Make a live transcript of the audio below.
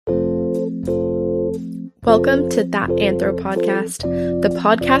Welcome to That Anthro Podcast, the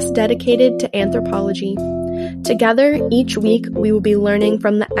podcast dedicated to anthropology. Together, each week, we will be learning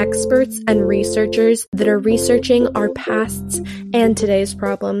from the experts and researchers that are researching our pasts and today's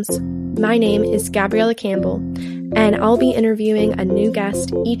problems. My name is Gabriella Campbell, and I'll be interviewing a new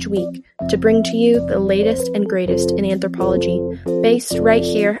guest each week to bring to you the latest and greatest in anthropology, based right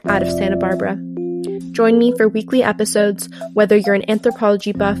here out of Santa Barbara. Join me for weekly episodes, whether you're an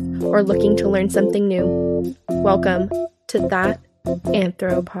anthropology buff or looking to learn something new. Welcome to That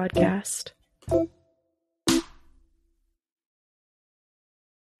Anthro Podcast.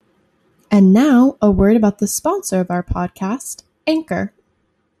 And now, a word about the sponsor of our podcast, Anchor.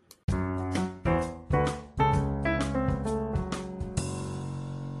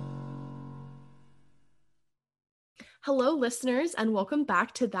 Hello, listeners, and welcome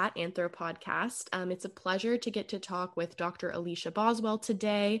back to That Anthro Podcast. It's a pleasure to get to talk with Dr. Alicia Boswell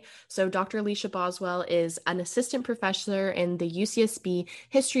today. So Dr. Alicia Boswell is an assistant professor in the UCSB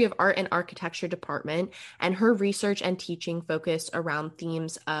History of Art and Architecture Department, and her research and teaching focus around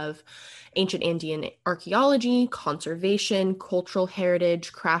themes of ancient Andean archaeology, conservation, cultural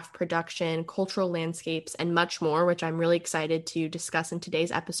heritage, craft production, cultural landscapes, and much more, which I'm really excited to discuss in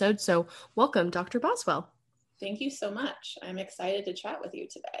today's episode. So welcome, Dr. Boswell. Thank you so much. I'm excited to chat with you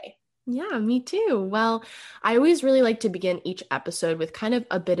today. Yeah, me too. Well, I always really like to begin each episode with kind of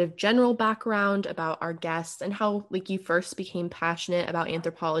a bit of general background about our guests and how you first became passionate about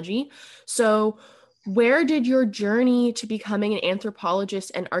anthropology. So where did your journey to becoming an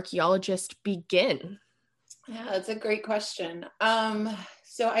anthropologist and archaeologist begin? Yeah, that's a great question.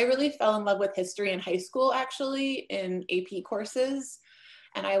 So I really fell in love with history in high school, actually, in AP courses.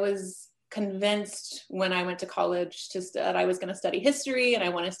 And I was convinced when I went to college that I was going to study history and I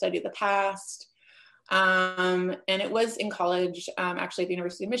want to study the past. And it was in college, actually at the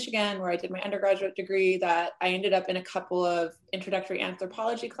University of Michigan, where I did my undergraduate degree, that I ended up in a couple of introductory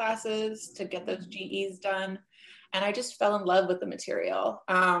anthropology classes to get those GEs done. And I just fell in love with the material.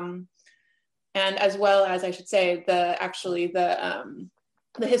 And as well as, I should say, the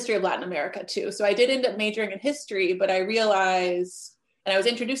history of Latin America too. So I did end up majoring in history, but I realized, and I was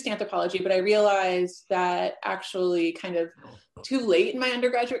introduced to anthropology, but I realized that actually kind of too late in my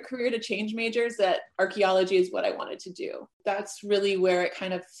undergraduate career to change majors, that archaeology is what I wanted to do. That's really where it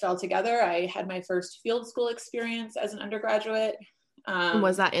kind of fell together. I had my first field school experience as an undergraduate.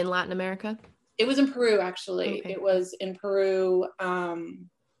 Was that in Latin America? It was in Peru, actually. Okay. It was in Peru,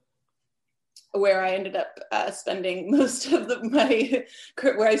 where I ended up spending most of my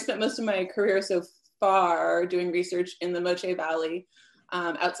career so far, doing research in the Moche Valley,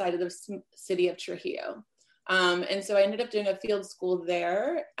 outside of the city of Trujillo. And so I ended up doing a field school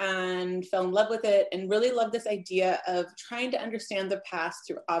there and fell in love with it and really loved this idea of trying to understand the past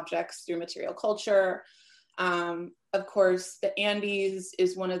through objects, through material culture. Of course, the Andes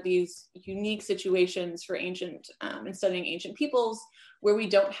is one of these unique situations for in studying ancient peoples, where we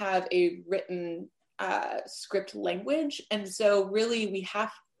don't have a written script language. And so really we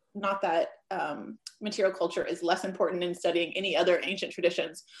have, not that material culture is less important in studying any other ancient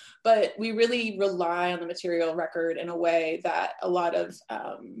traditions, but we really rely on the material record in a way that a lot of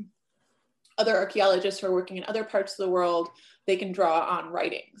other archaeologists who are working in other parts of the world, they can draw on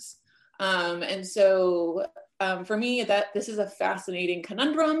writings. And so for me, this is a fascinating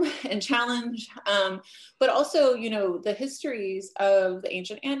conundrum and challenge, but also, the histories of the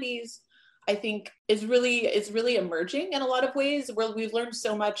ancient Andes, I think is really emerging in a lot of ways, where we've learned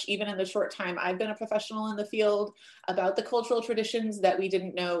so much, even in the short time I've been a professional in the field, about the cultural traditions that we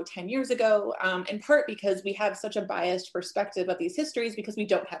didn't know 10 years ago, in part because we have such a biased perspective of these histories because we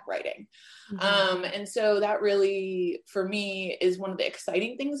don't have writing. Mm-hmm. And so that really, for me, is one of the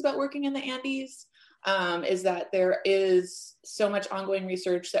exciting things about working in the Andes, is that there is so much ongoing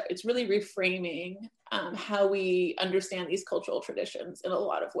research that it's really reframing how we understand these cultural traditions in a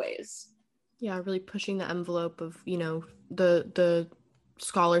lot of ways. Yeah, really pushing the envelope of, the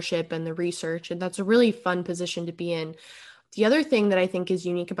scholarship and the research. And that's a really fun position to be in. The other thing that I think is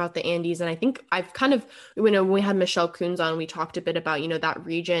unique about the Andes, and I think I've kind of, when we had Michelle Coons on, we talked a bit about, that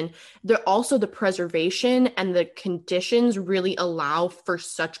region. Also the preservation and the conditions really allow for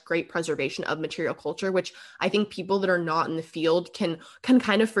such great preservation of material culture, which I think people that are not in the field can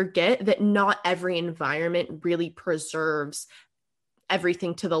kind of forget that not every environment really preserves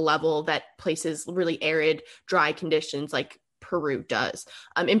everything to the level that places really arid, dry conditions like Peru does.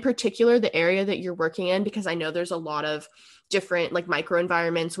 In particular, the area that you're working in, because I know there's a lot of different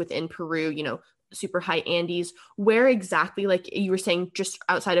microenvironments within Peru, super high Andes. Where exactly, you were saying, just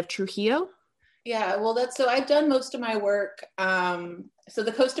outside of Trujillo? Yeah, well, so I've done most of my work so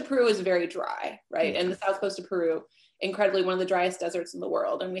the coast of Peru is very dry, right? And the south coast of Peru, incredibly one of the driest deserts in the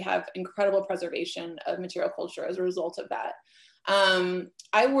world. And we have incredible preservation of material culture as a result of that. I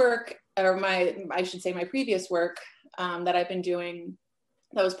should say my previous work that I've been doing,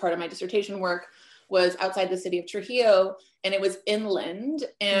 that was part of my dissertation work, was outside the city of Trujillo, and it was inland,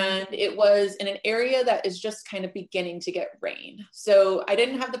 and it was in an area that is just kind of beginning to get rain. So I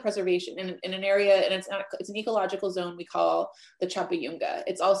didn't have the preservation in an area, and it's an ecological zone we call the Chapayunga.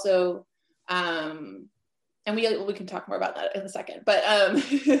 It's also, and we can talk more about that in a second, but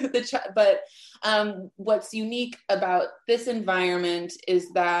what's unique about this environment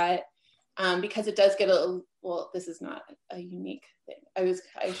is that because it does get this is not a unique thing. I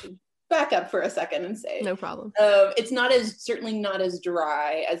should back up for a second and say, no problem. It's certainly not as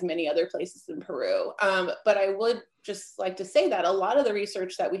dry as many other places in Peru. But I would just like to say that a lot of the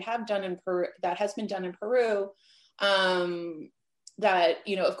research that we have done in Peru, that has been done in Peru, that,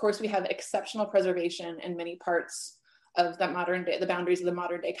 of course we have exceptional preservation in many parts of the boundaries of the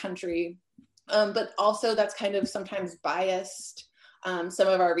modern day country. But also that's kind of sometimes biased some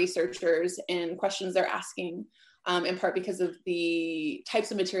of our researchers in questions they're asking, in part because of the types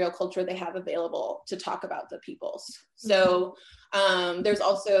of material culture they have available to talk about the peoples. So there's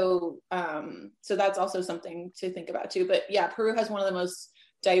also, so that's also something to think about too. But yeah, Peru has one of the most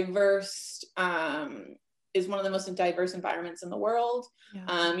diverse, is one of the most diverse environments in the world.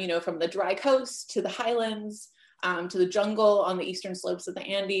 Yeah. From the dry coast to the highlands, to the jungle on the eastern slopes of the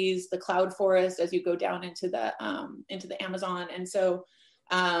Andes, the cloud forest as you go down into the Amazon. And so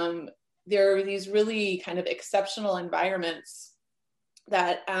there are these really kind of exceptional environments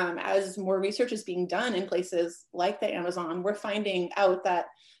that as more research is being done in places like the Amazon, we're finding out that,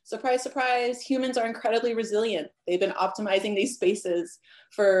 surprise, surprise, humans are incredibly resilient. They've been optimizing these spaces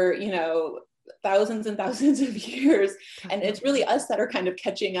for, thousands and thousands of years. And it's really us that are kind of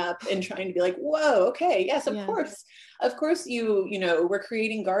catching up and trying to be like, whoa, okay, yes, of course, we're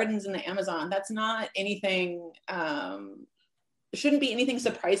creating gardens in the Amazon. That's not anything, shouldn't be anything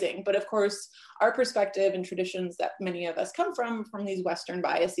surprising. But of course, our perspective and traditions that many of us come from these Western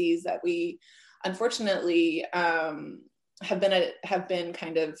biases that we unfortunately have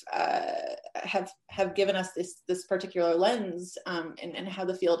given us this particular lens and how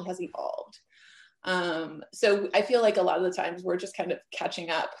the field has evolved. So I feel like a lot of the times we're just kind of catching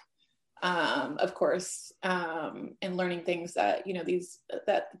up, of course, and learning things that,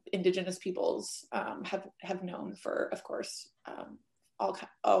 that indigenous peoples have known for, of course,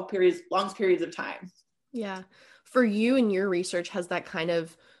 all periods, long periods of time. Yeah. For you and your research, has that kind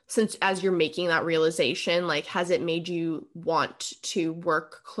of, since as you're making that realization, like, has it made you want to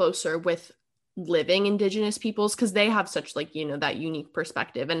work closer with living indigenous peoples, because they have such that unique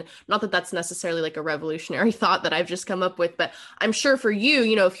perspective? And not that that's necessarily like a revolutionary thought that I've just come up with, but I'm sure for you,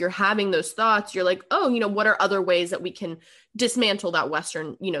 if you're having those thoughts, you're like, oh, what are other ways that we can dismantle that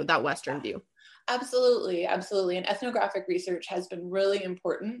Western view? Absolutely. And ethnographic research has been really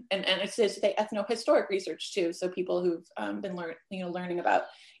important, and it's to say ethnohistoric research too. So people who've been learning about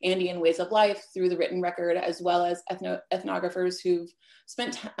Andean ways of life through the written record, as well as ethnographers who've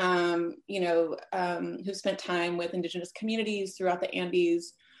spent time with indigenous communities throughout the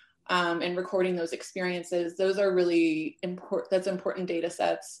Andes, and recording those experiences. Those are really important. That's important data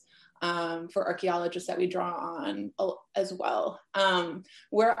sets for archaeologists that we draw on as well.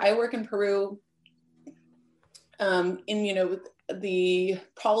 Where I work in Peru,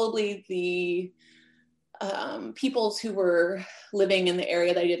 the peoples who were living in the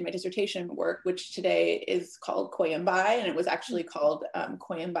area that I did my dissertation work, which today is called Coyambay, and it was actually called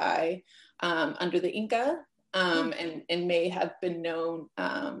Coyambay under the Inca, and may have been known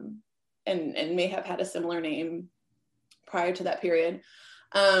and may have had a similar name prior to that period.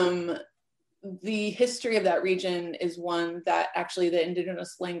 The history of that region is one that actually the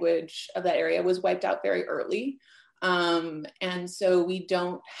indigenous language of that area was wiped out very early. And so we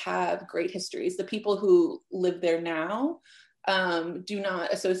don't have great histories. The people who live there now do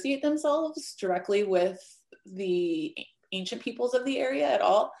not associate themselves directly with the ancient peoples of the area at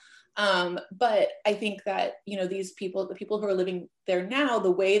all. But I think that, these people, the people who are living there now, the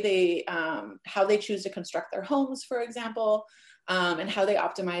way they, how they choose to construct their homes, for example, and how they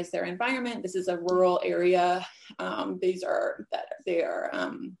optimize their environment. This is a rural area. They are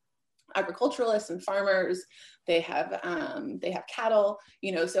agriculturalists and farmers. They have cattle,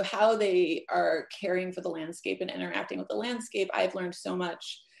 so how they are caring for the landscape and interacting with the landscape. I've learned so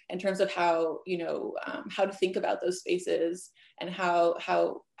much in terms of how to think about those spaces and how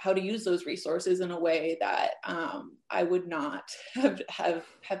to use those resources in a way that I would not have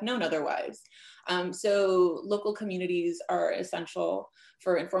known otherwise. So local communities are essential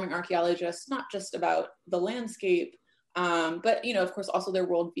for informing archaeologists, not just about the landscape, but, you know, of course, also their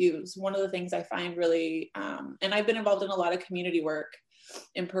worldviews. One of the things I find really, and I've been involved in a lot of community work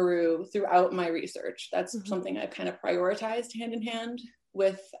in Peru throughout my research. That's something I've kind of prioritized hand in hand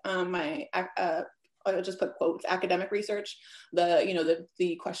with my, I'll just put quotes, academic research,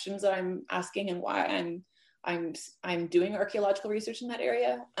 the questions that I'm asking and why I'm doing archaeological research in that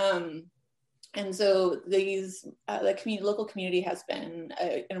area. And so the local community has been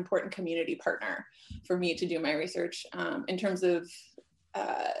an important community partner for me to do my research in terms of,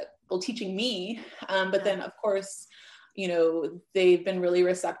 teaching me, but then of course, you know, they've been really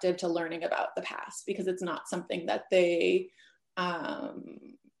receptive to learning about the past, because it's not something that they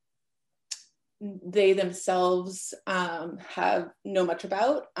themselves know much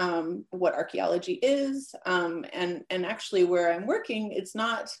about, what archaeology is, and actually where I'm working, it's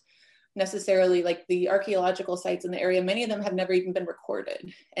not necessarily like the archaeological sites in the area. Many of them have never even been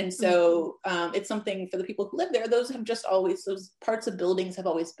recorded. And so it's something for the people who live there, those parts of buildings have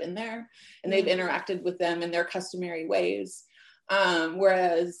always been there, and they've interacted with them in their customary ways.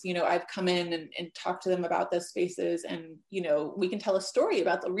 Whereas, you know, I've come in and talked to them about those spaces, and, you know, we can tell a story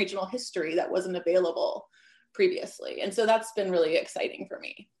about the regional history that wasn't available previously. And so that's been really exciting for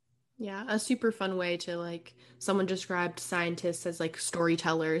me. Yeah, a super fun way to, like, someone described scientists as like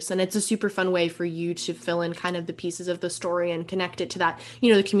storytellers, and it's a super fun way for you to fill in kind of the pieces of the story and connect it to that, you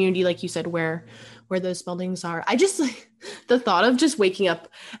know, the community, like you said, where those buildings are. I just like the thought of just waking up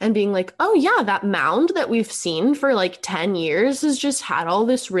and being like, oh yeah, that mound that we've seen for like 10 years has just had all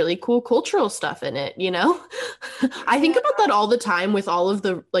this really cool cultural stuff in it, you know? I think about that all the time with all of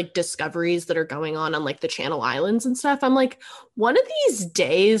the like discoveries that are going on like the Channel Islands and stuff. I'm like, one of these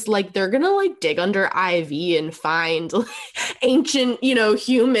days, like they're gonna like dig under IV and find like, ancient, you know,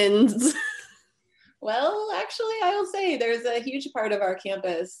 humans. Well, actually, I will say there's a huge part of our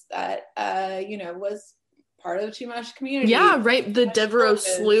campus that, you know, was part of the Chumash community. Yeah, right. The Devereux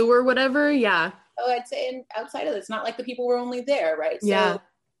Slough or whatever. Yeah. Oh, I'd say outside of it, it's not like the people were only there, right? Yeah.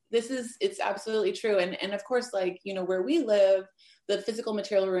 So it's absolutely true. And of course, like, you know, where we live, the physical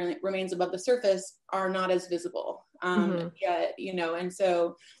material remains above the surface are not as visible. Yet, you know, and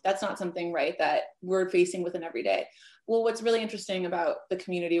so that's not something, right, that we're facing with an everyday. Well, what's really interesting about the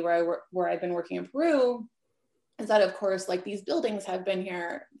community where I've been working in Peru is that, of course, like these buildings have been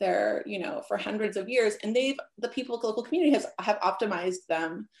there, you know, for hundreds of years, and the local community have optimized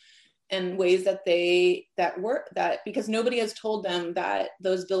them in ways that because nobody has told them that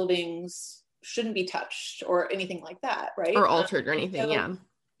those buildings shouldn't be touched or anything like that, right? Or altered or anything, yeah.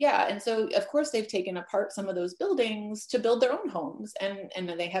 Yeah, and so of course they've taken apart some of those buildings to build their own homes, and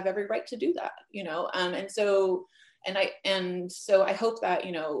they have every right to do that, you know. And so I hope that,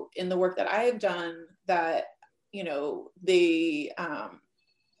 you know, in the work that I have done, that, you know, they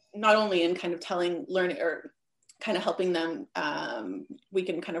not only in kind of learning or kind of helping them, we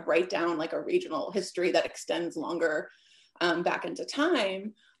can kind of write down like a regional history that extends longer back into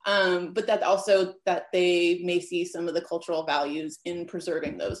time, but that also that they may see some of the cultural values in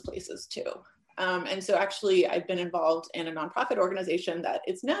preserving those places too. And so actually I've been involved in a nonprofit organization that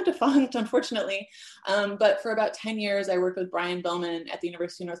it's now defunct, unfortunately. But for about 10 years, I worked with Brian Billman at the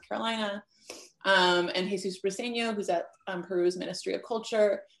University of North Carolina, and Jesus Briceño, who's at Peru's Ministry of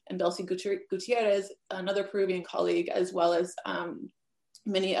Culture, and Belsi Gutierrez, another Peruvian colleague, as well as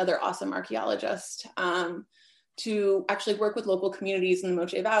many other awesome archaeologists, to actually work with local communities in the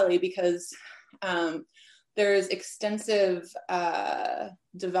Moche Valley, because there's extensive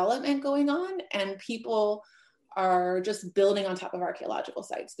development going on, and people are just building on top of archaeological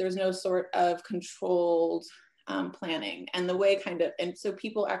sites. There's no sort of controlled planning, and so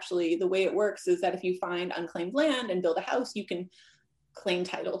people actually, the way it works is that if you find unclaimed land and build a house, you can claim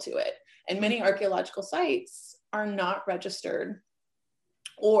title to it. And many archaeological sites are not registered,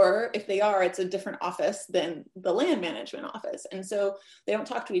 or if they are, it's a different office than the land management office. And so they don't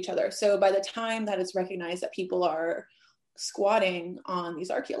talk to each other. So by the time that it's recognized that people are squatting on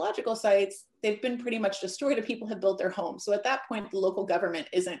these archaeological sites, they've been pretty much destroyed and people have built their homes. So at that point, the local government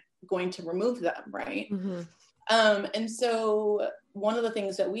isn't going to remove them, right? Mm-hmm. And so one of the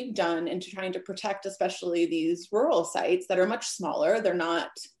things that we've done in trying to protect, especially these rural sites that are much smaller, they're not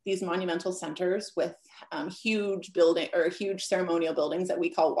these monumental centers with huge ceremonial buildings that we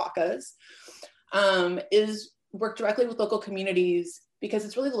call wakas, is work directly with local communities, because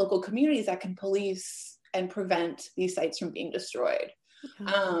it's really the local communities that can police and prevent these sites from being destroyed.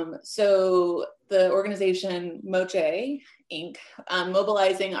 Okay. So the organization Moche Inc.,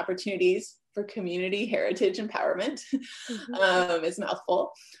 mobilizing opportunities for community heritage empowerment, is a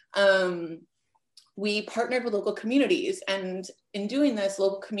mouthful, we partnered with local communities. And in doing this,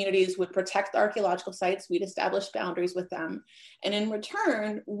 local communities would protect the archaeological sites. We'd establish boundaries with them. And in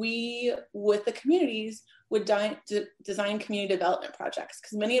return, we, with the communities, would design community development projects,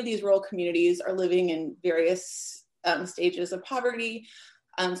 because many of these rural communities are living in various stages of poverty.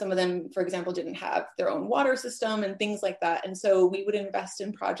 Some of them, for example, didn't have their own water system and things like that. And so we would invest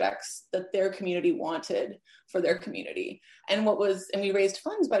in projects that their community wanted for their community. And we raised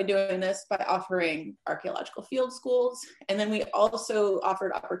funds by doing this by offering archaeological field schools. And then we also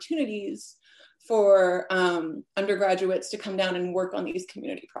offered opportunities for undergraduates to come down and work on these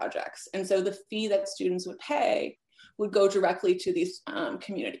community projects. And so the fee that students would pay would go directly to these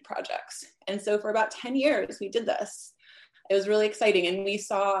community projects. And so for about 10 years, we did this. It was really exciting. And we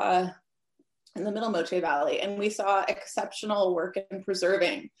saw in the Middle Moche Valley, and we saw exceptional work in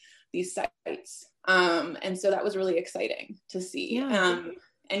preserving these sites. And so that was really exciting to see. Yeah.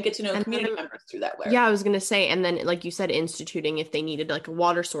 And get to know community members through that work. Yeah, I was going to say, and then like you said, instituting, if they needed like a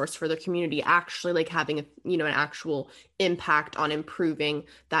water source for their community, actually like having a, an actual impact on improving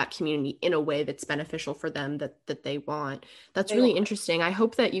that community in a way that's beneficial for them, that they want. That's really interesting. I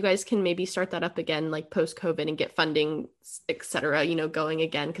hope that you guys can maybe start that up again, like post-COVID, and get funding, et cetera, going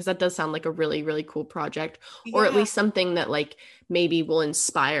again, because that does sound like a really, really cool project, or at least something that like maybe will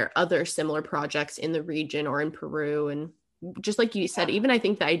inspire other similar projects in the region or in Peru. And just like you said, even I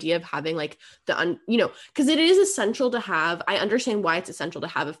think the idea of having like because it is essential to have, I understand why it's essential to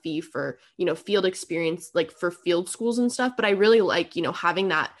have a fee for, field experience, like for field schools and stuff. But I really like, having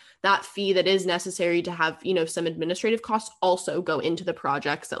that fee that is necessary to have, some administrative costs also go into the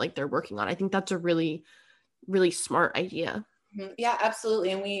projects that like they're working on. I think that's a really, really smart idea. Yeah, absolutely.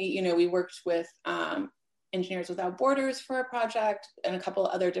 And we worked with Engineers Without Borders for a project, and a couple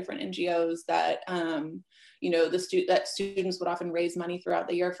other different NGOs that, that students would often raise money throughout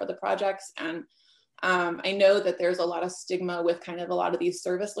the year for the projects. And I know that there's a lot of stigma with kind of a lot of these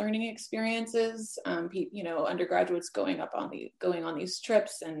service learning experiences, undergraduates going on these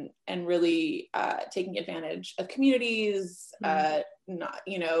trips and really taking advantage of communities, and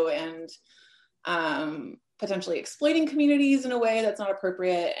potentially exploiting communities in a way that's not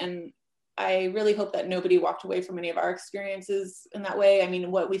appropriate. And I really hope that nobody walked away from any of our experiences in that way. I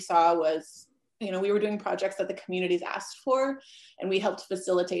mean, what we saw was, we were doing projects that the communities asked for, and we helped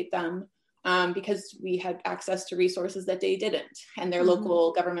facilitate them because we had access to resources that they didn't, and their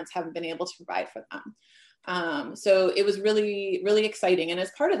local governments haven't been able to provide for them. So it was really, really exciting. And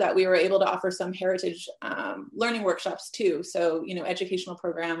as part of that, we were able to offer some heritage learning workshops too. So, educational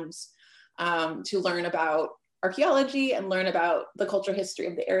programs to learn about archaeology and learn about the cultural history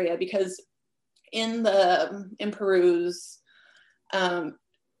of the area, because in Peru's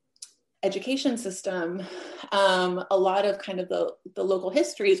education system, a lot of kind of the local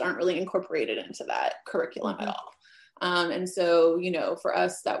histories aren't really incorporated into that curriculum at all. And so, for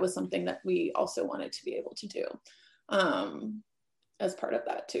us, that was something that we also wanted to be able to do as part of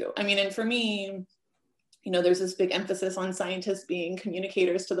that too. I mean, and for me, there's this big emphasis on scientists being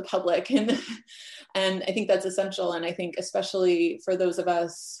communicators to the public, and I think that's essential. And I think especially for those of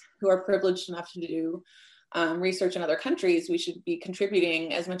us who are privileged enough to do research in other countries, we should be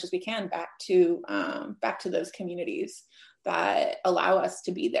contributing as much as we can back to those communities that allow us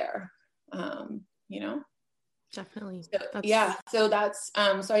to be there. Definitely. So that's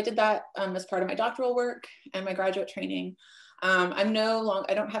so I did that as part of my doctoral work and my graduate training. I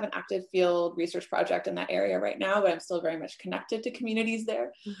don't have an active field research project in that area right now, but I'm still very much connected to communities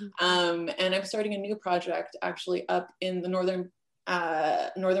there. And I'm starting a new project actually up in the northern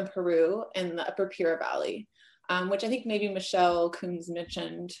Peru in the Upper Pira Valley, which I think maybe Michelle Coombs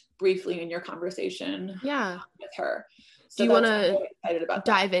mentioned briefly in your conversation with her. So do you want to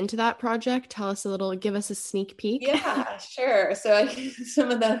dive into that project? Tell us give us a sneak peek. Yeah, sure. So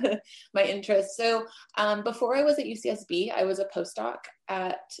some of my interests. So before I was at UCSB, I was a postdoc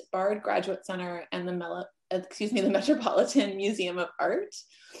at Bard Graduate Center and the Metropolitan Museum of Art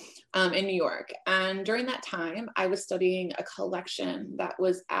in New York. And during that time, I was studying a collection that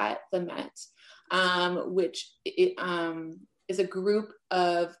was at the Met, which is a group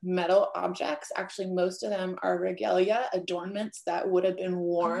of metal objects. Actually, most of them are regalia, adornments that would have been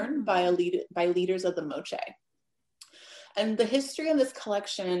worn by leaders of the Moche. And the history of this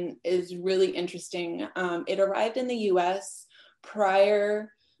collection is really interesting. It arrived in the US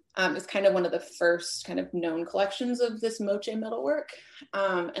prior, it's kind of one of the first kind of known collections of this Moche metalwork.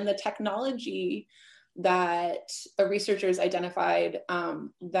 And the technology that researchers identified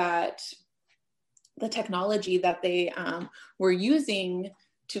that the technology that they were using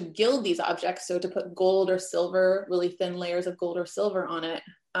to gild these objects, so to put gold or silver, really thin layers of gold or silver on it,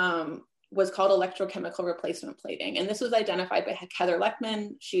 was called electrochemical replacement plating. And this was identified by Heather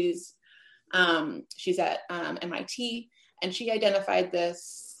Leckman. She's at MIT, and she identified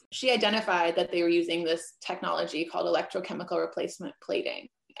that they were using this technology called electrochemical replacement plating,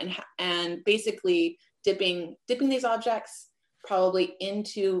 and basically dipping these objects probably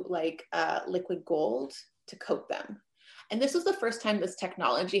into like liquid gold to coat them. And this was the first time this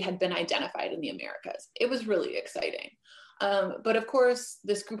technology had been identified in the Americas. It was really exciting. But of course,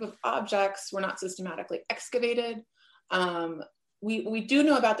 this group of objects were not systematically excavated. We do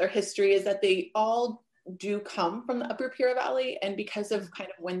know about their history is that they all do come from the Upper Pura Valley, and because of kind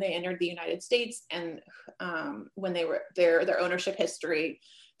of when they entered the United States and when they were their ownership history,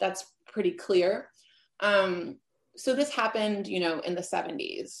 that's pretty clear. So this happened, in the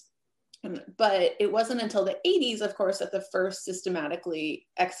 70s. But it wasn't until the 80s, of course, that the first systematically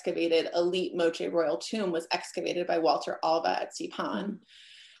excavated elite Moche royal tomb was excavated by Walter Alva at Zipan.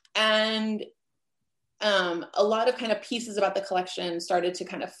 And a lot of kind of pieces about the collection started to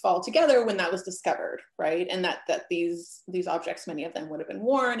kind of fall together when that was discovered, right? And that these objects, many of them would have been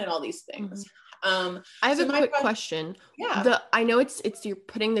worn and all these things. I have a quick question. Yeah. I know it's you're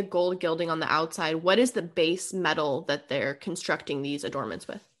putting the gold gilding on the outside. What is the base metal that they're constructing these adornments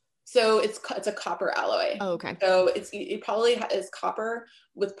with? So it's a copper alloy. Oh, okay. So it probably is copper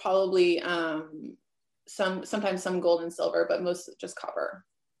with probably sometimes some gold and silver, but most just copper.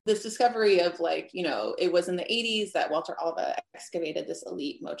 This discovery of it was in the 80s that Walter Alva excavated this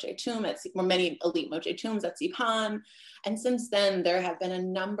elite Moche tomb many elite Moche tombs at Zipan. And since then, there have been a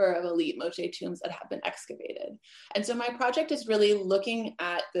number of elite Moche tombs that have been excavated. And so my project is really looking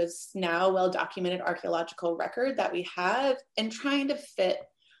at this now well-documented archaeological record that we have and trying to fit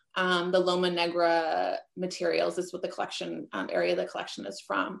the Loma Negra materials. This is what the collection area the collection is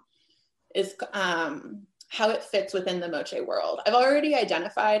from, is how it fits within the Moche world. I've already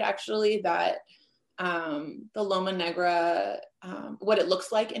identified actually that the Loma Negra, what it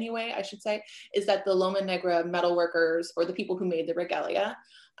looks like anyway, I should say, is that the Loma Negra metalworkers, or the people who made the regalia,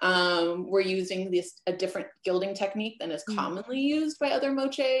 were using a different gilding technique than is commonly used by other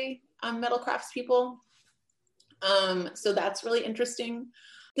Moche metal craftspeople. So that's really interesting.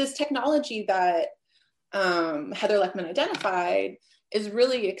 This technology that Heather Leckman identified is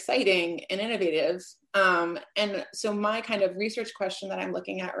really exciting and innovative. And so my kind of research question that I'm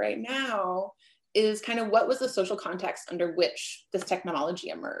looking at right now is kind of what was the social context under which this technology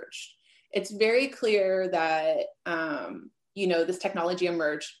emerged? It's very clear that, this technology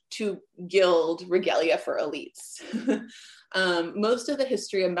emerged to gild regalia for elites. Most of the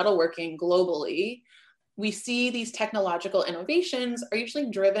history of metalworking globally, we see these technological innovations are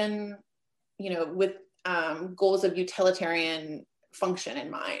usually driven, with goals of utilitarian function in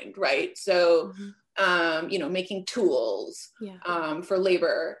mind, right? So, making tools for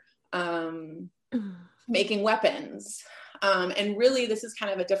labor, making weapons. And really, this is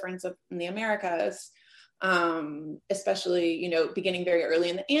kind of a difference in the Americas, especially, beginning very early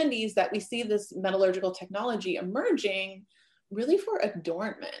in the Andes, that we see this metallurgical technology emerging really for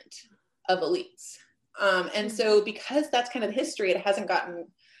adornment of elites. And so because that's kind of the history, it hasn't gotten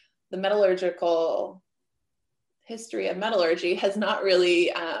the metallurgical history of metallurgy has not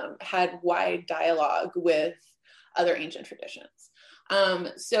really had wide dialogue with other ancient traditions.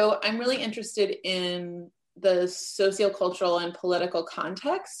 So I'm really interested in the sociocultural and political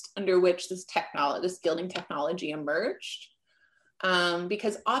context under which this gilding technology emerged.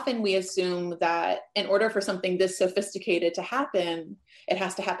 Because often we assume that in order for something this sophisticated to happen, it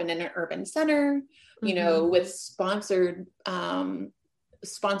has to happen in an urban center, with sponsored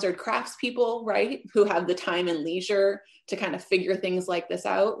craftspeople, right, who have the time and leisure to kind of figure things like this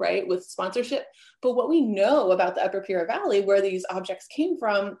out, right, with sponsorship. But what we know about the Upper Pura Valley, where these objects came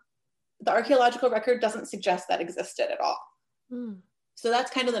from, the archaeological record doesn't suggest that existed at all. So that's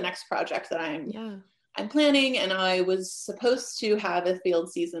kind of the next project that I'm planning. And I was supposed to have a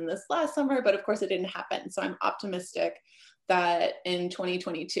field season this last summer, but of course it didn't happen. So I'm optimistic that in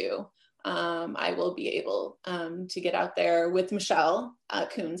 2022, I will be able to get out there with Michelle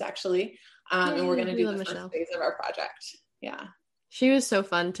Coons, actually. And we're going to do the first phase of our project. Yeah. She was so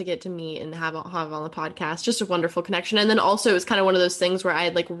fun to get to meet and have on the podcast. Just a wonderful connection. And then also it was kind of one of those things where I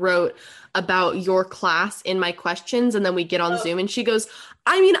had wrote about your class in my questions, and then we get on Zoom and she goes,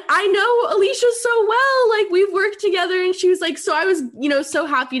 I mean, I know Alicia so well, we've worked together. And she was like, so I was, so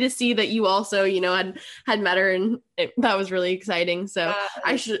happy to see that you also, had met her, and that was really exciting. So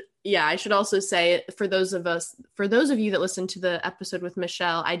I should also say, for those of you that listened to the episode with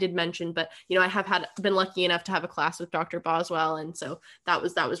Michelle, I did mention, but I have been lucky enough to have a class with Dr. Boswell, and so that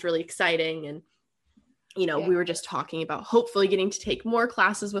was really exciting. And Yeah. We were just talking about hopefully getting to take more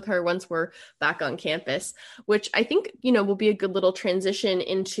classes with her once we're back on campus, which I think, will be a good little transition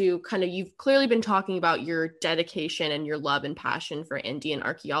into kind of, you've clearly been talking about your dedication and your love and passion for Andean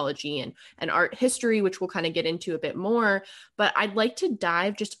archaeology and art history, which we'll kind of get into a bit more. But I'd like to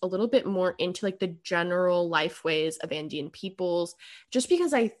dive just a little bit more into like the general life ways of Andean peoples, just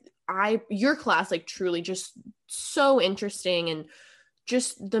because your class, like truly just so interesting, and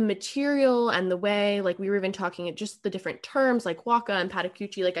just the material and the way, like we were even talking just the different terms like waka and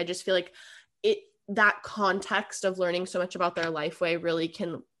Patakuchi, like I just feel like that context of learning so much about their life way really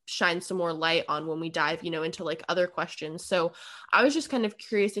can shine some more light on when we dive, into like other questions. So I was just kind of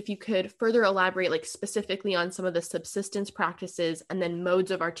curious if you could further elaborate like specifically on some of the subsistence practices and then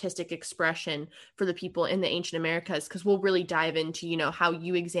modes of artistic expression for the people in the ancient Americas, because we'll really dive into, how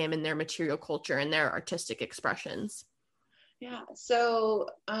you examine their material culture and their artistic expressions. Yeah, so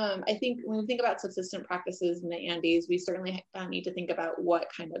I think when we think about subsistent practices in the Andes, we certainly need to think about what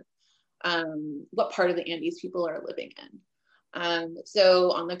part of the Andes people are living in.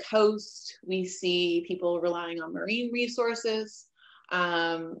 So on the coast, we see people relying on marine resources.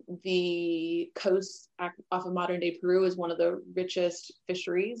 The coast off of modern day Peru is one of the richest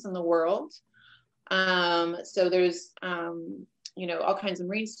fisheries in the world. So there's, all kinds of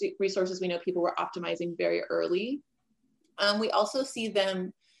marine resources. We know people were optimizing very early. We also see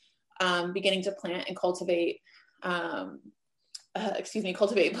them beginning to plant and cultivate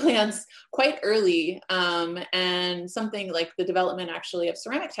plants quite early. And something like the development actually of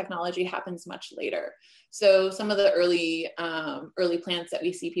ceramic technology happens much later. So some of the early plants that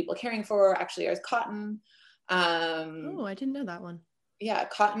we see people caring for actually are cotton. I didn't know that one. Yeah,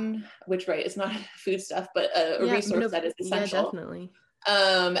 cotton, which is not food stuff, but a resource that is essential. Yeah, definitely.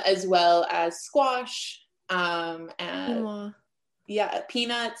 As well as squash. And quinoa. Yeah,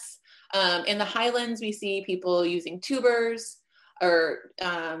 peanuts. In the highlands, we see people using tubers, or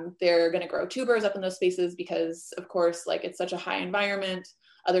they're going to grow tubers up in those spaces because, of course, like it's such a high environment,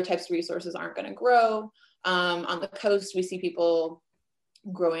 other types of resources aren't going to grow. On the coast, we see people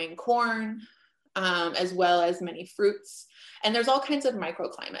growing corn, as well as many fruits. And there's all kinds of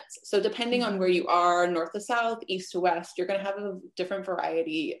microclimates. So depending on where you are, north to south, east to west, you're going to have a different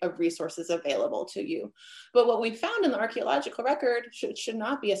variety of resources available to you. But what we found in the archaeological record should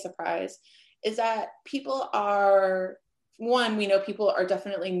not be a surprise, is that people are, we know people are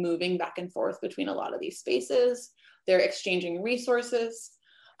definitely moving back and forth between a lot of these spaces. They're exchanging resources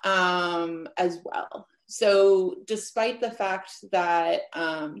as well. So despite the fact that,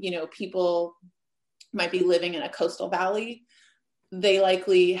 people might be living in a coastal valley, they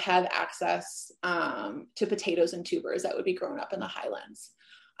likely have access to potatoes and tubers that would be grown up in the highlands.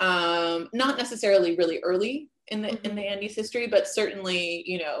 Not necessarily really early in the Andes history, but certainly,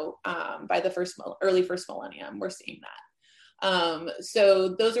 by the early first millennium, we're seeing that.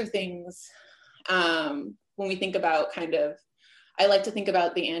 So those are things when we think about I like to think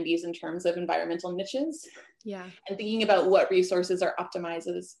about the Andes in terms of environmental niches. Yeah. And thinking about what resources are optimized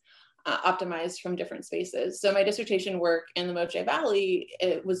from different spaces. So my dissertation work in the Moche Valley,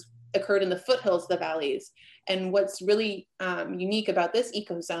 occurred in the foothills of the valleys. And what's really unique about this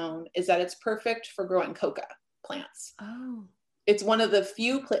ecozone is that it's perfect for growing coca plants. Oh. It's one of the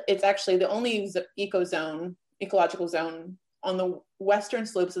few, it's actually the only ecological zone on the western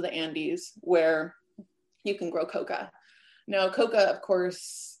slopes of the Andes where you can grow coca. Now, coca, of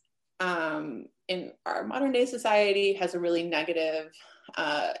course, in our modern day society has a really negative,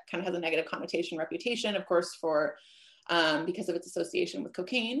 has a negative connotation, reputation, of course, because of its association with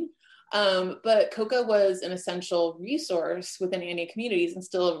cocaine. But coca was an essential resource within Andean communities and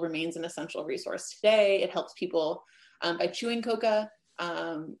still remains an essential resource today. It helps people by chewing coca.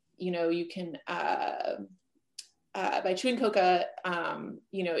 You can, by chewing coca,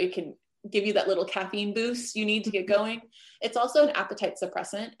 it can give you that little caffeine boost you need to get going. It's also an appetite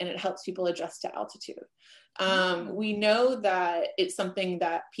suppressant, and it helps people adjust to altitude. We know that it's something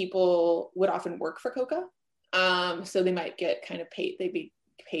that people would often work for coca. So they might get they'd be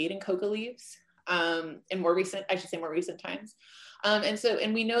paid in coca leaves in more recent times.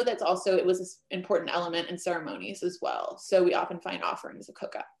 And we know that's also, it was an important element in ceremonies as well. So we often find offerings of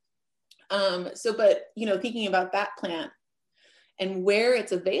coca. But thinking about that plant and where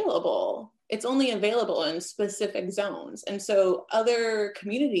it's available, it's only available in specific zones. And so other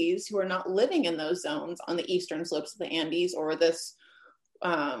communities who are not living in those zones on the eastern slopes of the Andes, or this,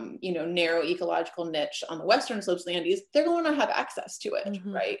 narrow ecological niche on the western slopes of the Andes, they're going to have access to it,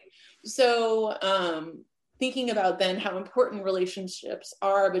 right? So thinking about then how important relationships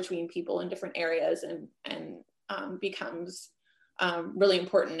are between people in different areas and becomes really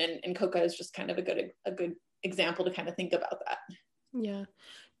important. And coca is just kind of a good example to kind of think about that. Yeah.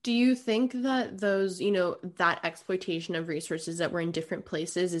 Do you think that those, that exploitation of resources that were in different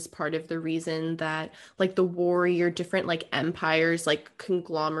places is part of the reason that like the warrior different like empires like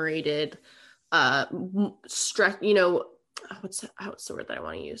conglomerated stress, what's the word that I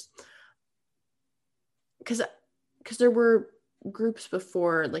want to use? Because there were groups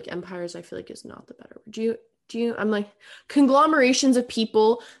before, like empires, I feel like is not the better word. I'm like conglomerations of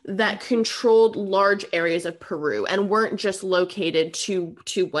people that controlled large areas of Peru and weren't just located to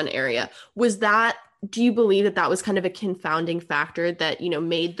one area. Do you believe that was kind of a confounding factor that,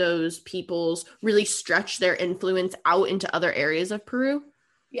 made those peoples really stretch their influence out into other areas of Peru?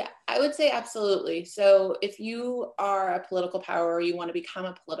 Yeah, I would say absolutely. So if you are a political power or you want to become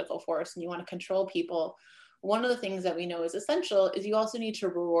a political force and you want to control people, one of the things that we know is essential is you also need to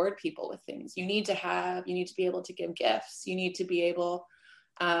reward people with things. You need to be able to give gifts. You need to be able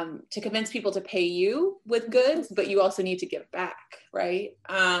to convince people to pay you with goods, but you also need to give back, right?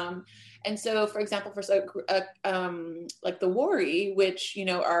 And so, for example, like the Wari, which,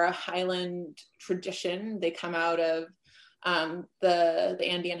 are a Highland tradition, they come out of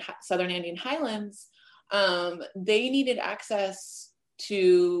the Southern Andean Highlands, they needed access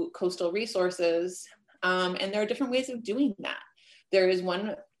to coastal resources. And there are different ways of doing that. There is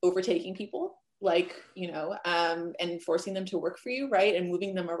one, overtaking people, like, and forcing them to work for you, right? And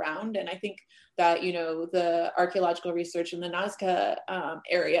moving them around. And I think that, the archaeological research in the Nazca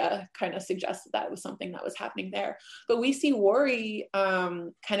area kind of suggests that was something that was happening there. But we see Wari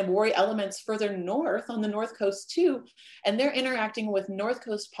elements further north on the North Coast too. And they're interacting with North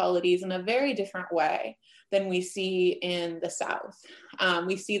Coast polities in a very different way than we see in the South.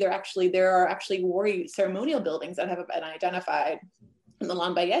 We see there are actually Wari ceremonial buildings that have been identified in the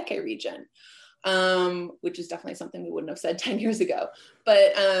Lambayeque region, which is definitely something we wouldn't have said 10 years ago.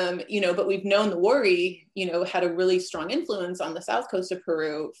 But, but we've known the Wari, had a really strong influence on the South coast of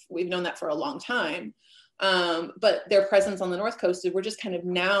Peru. We've known that for a long time. But their presence on the North coast, we're just kind of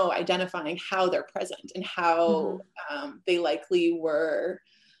now identifying how they're present and how they likely were,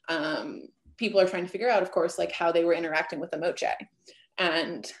 people are trying to figure out, of course, like how they were interacting with the Moche.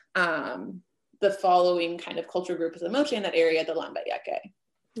 And the following kind of culture group is the Moche in that area, the Lambayeque.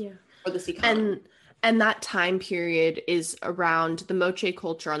 Yeah. Or the Sican. And that time period is around, the Moche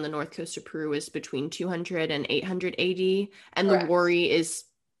culture on the North coast of Peru is between 200 and 800 AD. And correct. The Wari is,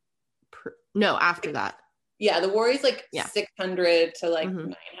 after that. Yeah, the Wari is like 600 to like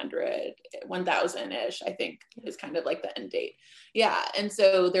 900, 1000-ish, I think, is kind of like the end date. Yeah, and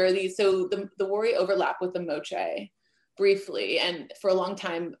so there are these, so the Wari overlap with the Moche briefly, and for a long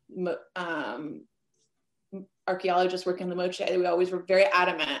time, archaeologists working in the Moche, we always were very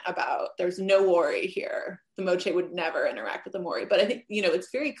adamant about there's no Wari here. The Moche would never interact with the Mori. But I think, it's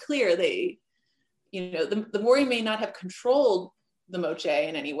very clear the Mori may not have controlled the Moche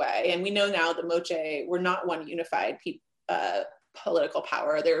in any way. And we know now the Moche were not one unified political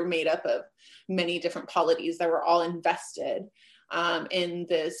power. They were made up of many different polities that were all invested in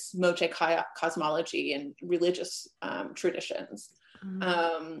this Moche cosmology and religious traditions.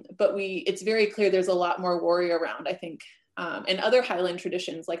 But it's very clear there's a lot more warrior around, I think, and other Highland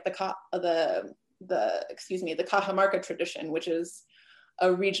traditions like the Cajamarca tradition, which is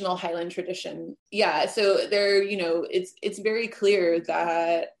a regional Highland tradition. Yeah, so there, it's very clear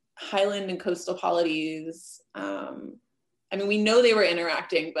that Highland and coastal polities, we know they were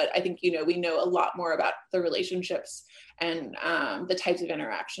interacting, but I think, we know a lot more about the relationships and the types of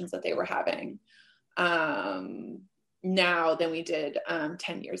interactions that they were having now than we did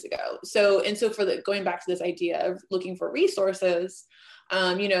 10 years ago. So going back to this idea of looking for resources,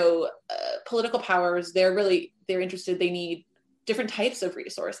 political powers, they're interested, they need different types of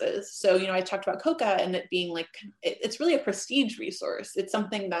resources. So, I talked about coca and it being like, it's really a prestige resource. It's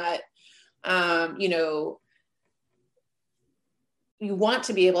something that, you want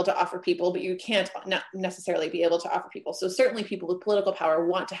to be able to offer people, but you can't not necessarily be able to offer people. So certainly people with political power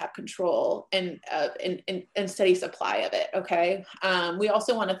want to have control and steady supply of it. Okay. We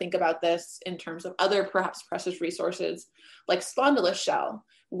also want to think about this in terms of other perhaps precious resources like spondylus shell,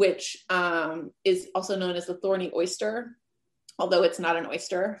 which is also known as the thorny oyster, although it's not an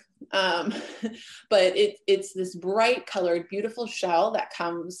oyster. But it's this bright colored, beautiful shell that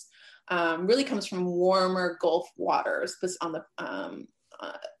really comes from warmer Gulf waters on the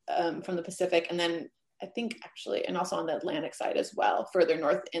from the Pacific, and then I think actually, and also on the Atlantic side as well, further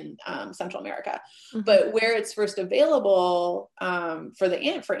north in Central America. But where it's first available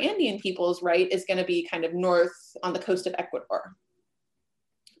for Andean peoples, right, is going to be kind of north on the coast of Ecuador.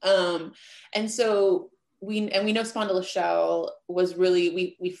 And so we know Spondyla shell was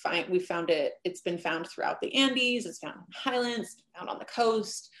really, we found it, it's been found throughout the Andes, it's found in the highlands, found on the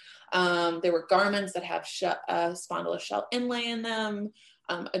coast. There were garments that have Spondyla shell inlay in them,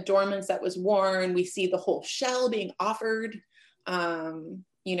 adornments that was worn. We see the whole shell being offered,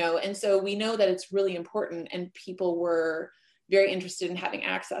 you know, and so we know that it's really important, and people were very interested in having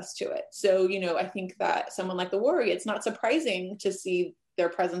access to it. So, you know, I think that someone like the Wari, it's not surprising to see their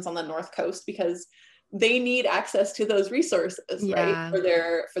presence on the North Coast, because they need access to those resources, right? For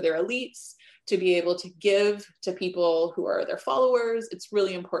their elites to be able to give to people who are their followers. It's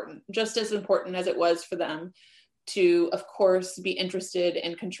really important, just as important as it was for them to, of course, be interested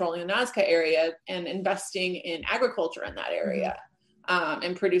in controlling the Nazca area and investing in agriculture in that area,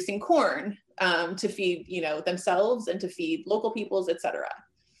 and producing corn to feed, you know, themselves and to feed local peoples, etc.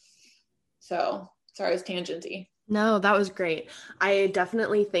 So, sorry, I was tangenty. No, that was great. I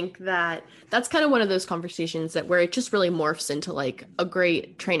definitely think that that's kind of one of those conversations that where it just really morphs into like a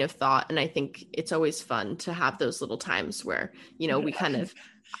great train of thought. And I think it's always fun to have those little times where, you know, we kind of,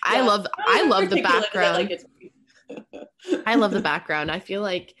 I love the background. I love the background. I feel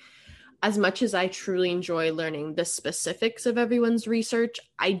like as much as I truly enjoy learning the specifics of everyone's research,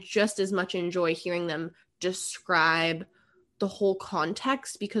 I just as much enjoy hearing them describe the whole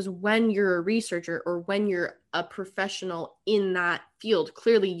context, because when you're a researcher or when you're a professional in that field,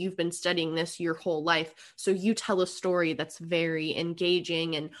 clearly you've been studying this your whole life. So you tell a story that's very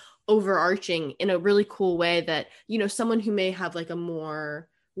engaging and overarching in a really cool way that, you know, someone who may have like a more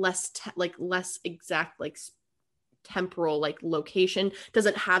less exact, like temporal like location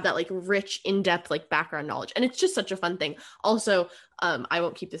doesn't have that like rich in-depth like background knowledge. And it's just such a fun thing. Also, I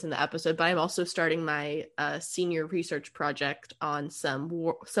won't keep this in the episode, but I'm also starting my senior research project on some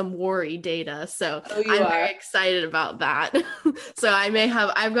Wari data, so I'm very excited about that. So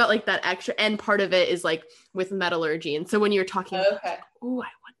I've got like that extra, and part of it is like with metallurgy, and so when you're talking I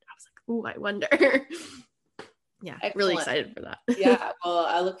wonder yeah, excellent. Really excited for that. Yeah, well,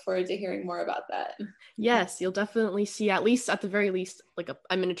 I look forward to hearing more about that. Yes, you'll definitely see, at the very least, like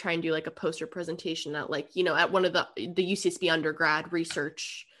I'm going to try and do like a poster presentation at like, you know, at one of the UCSB undergrad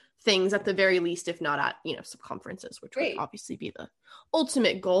research things at the very least, if not at, you know, some conferences, which would obviously be the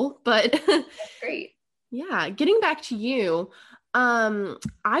ultimate goal. But that's great. Yeah, getting back to you,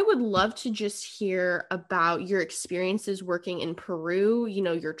 I would love to just hear about your experiences working in Peru, you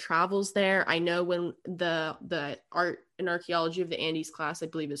know, your travels there. I know when the art and archaeology of the Andes class, I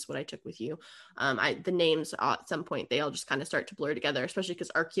believe is what I took with you. The names at some point, they all just kind of start to blur together, especially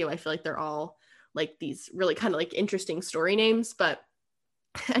because archeo, I feel like they're all like these really kind of like interesting story names. But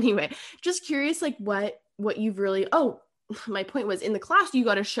anyway, just curious, like what you've really, my point was, in the class, you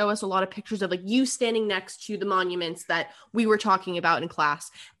got to show us a lot of pictures of like you standing next to the monuments that we were talking about in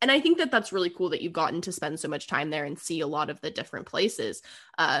class. And I think that that's really cool that you've gotten to spend so much time there and see a lot of the different places.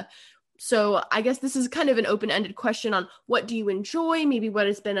 So I guess this is kind of an open-ended question on what do you enjoy? Maybe what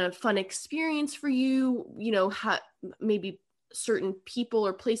has been a fun experience for you? You know, maybe certain people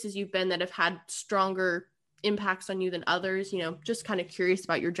or places you've been that have had stronger impacts on you than others, you know, just kind of curious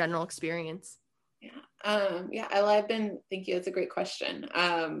about your general experience. Thank you. That's a great question.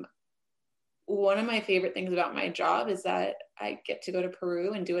 One of my favorite things about my job is that I get to go to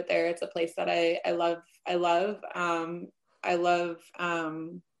Peru and do it there. It's a place that I love. I love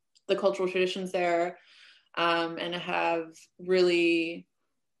the cultural traditions there, and I have really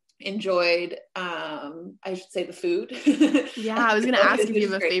enjoyed, I should say, the food. Yeah, I was going to ask if you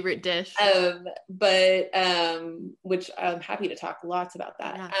have a favorite dish. Which I'm happy to talk lots about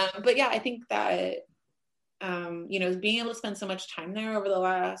that. Yeah. But yeah, I think that you know, being able to spend so much time there over the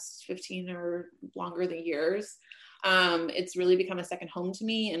last 15 or longer than years, it's really become a second home to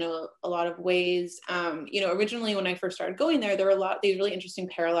me in a lot of ways. You know, originally when I first started going there were these really interesting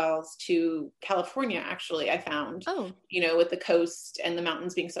parallels to California, actually, I found, you know, with the coast and the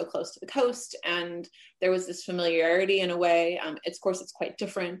mountains being so close to the coast. And there was this familiarity in a way. Of course, it's quite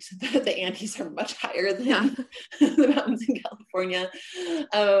different. The Andes are much higher than the mountains in California.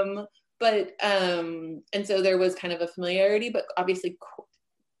 And so there was kind of a familiarity, but obviously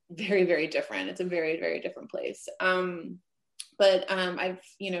very, very different. It's a very, very different place. But I've,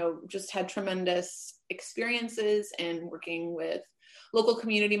 you know, just had tremendous experiences in working with local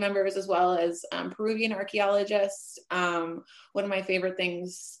community members as well as Peruvian archaeologists. One of my favorite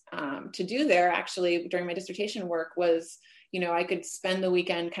things to do there actually during my dissertation work was, you know, I could spend the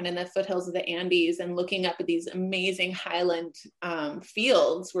weekend kind of in the foothills of the Andes and looking up at these amazing highland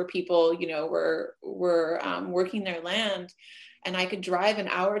fields where people, you know, were working their land, and I could drive an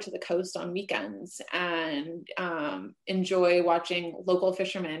hour to the coast on weekends and enjoy watching local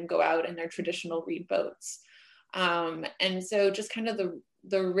fishermen go out in their traditional reed boats. And so just kind of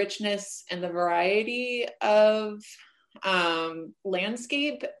the richness and the variety of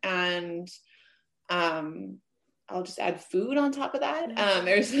landscape, and I'll just add food on top of that.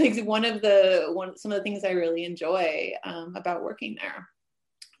 There's like some of the things I really enjoy about working there.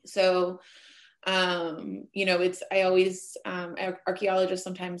 So archaeologists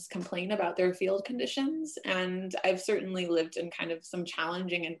sometimes complain about their field conditions, and I've certainly lived in kind of some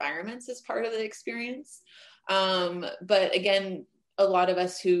challenging environments as part of the experience. But again, a lot of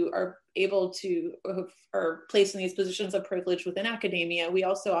us who are able to, are placed in these positions of privilege within academia, we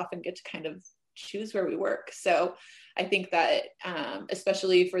also often get to kind of choose where we work. So I think that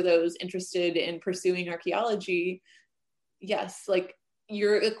especially for those interested in pursuing archaeology, yes, like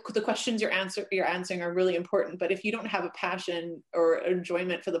the questions you're answering are really important, but if you don't have a passion or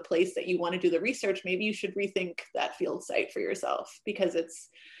enjoyment for the place that you want to do the research, maybe you should rethink that field site for yourself, because it's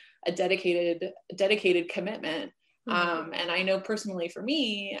a dedicated commitment. And I know personally for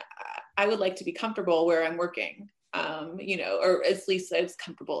me, I would like to be comfortable where I'm working, or at least as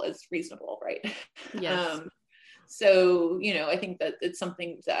comfortable as reasonable, right? Yes. So, I think that it's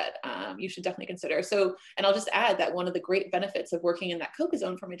something that you should definitely consider. So, and I'll just add that one of the great benefits of working in that Coca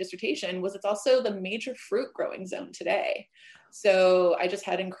zone for my dissertation was it's also the major fruit growing zone today. So I just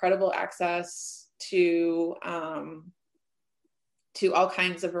had incredible access to all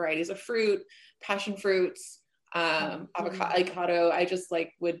kinds of varieties of fruit, passion fruits, avocado. I just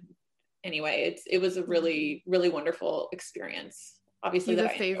it was a really, really wonderful experience. Obviously, do you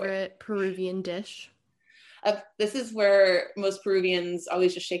have a favorite Peruvian dish? This is where most Peruvians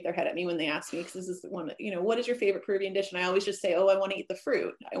always just shake their head at me when they ask me, because this is one, what is your favorite Peruvian dish? And I always just say, I want to eat the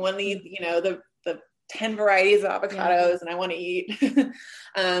fruit. I want to eat, the 10 varieties of avocados, and I want to eat.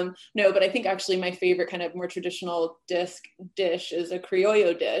 No, but I think actually my favorite kind of more traditional dish is a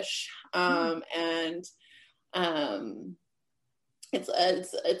criollo dish. And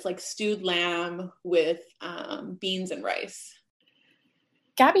it's like stewed lamb with beans and rice.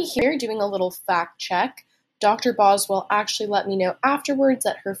 Gabby here doing a little fact check. Dr. Boswell actually let me know afterwards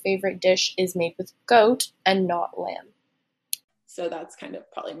that her favorite dish is made with goat and not lamb. So that's kind of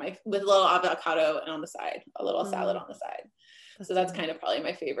probably with a little avocado and on the side, a little salad on the side. So that's kind of probably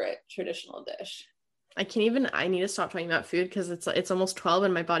my favorite traditional dish. I need to stop talking about food because it's almost 12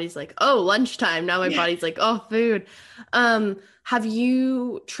 and my body's like, oh, lunchtime. Now my body's like, oh, food. Have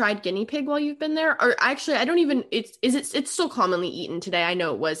you tried guinea pig while you've been there? Or actually, I don't even, it's still commonly eaten today. I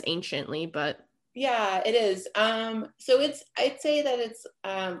know it was anciently, but. Yeah, it is. So I'd say that it's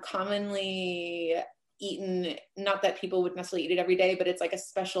commonly eaten, not that people would necessarily eat it every day, but it's like a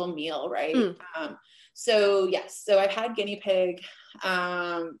special meal, right? So yes, so I've had guinea pig.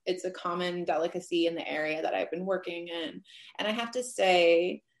 It's a common delicacy in the area that I've been working in. And I have to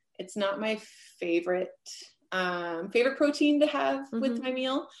say, it's not my favorite protein to have with my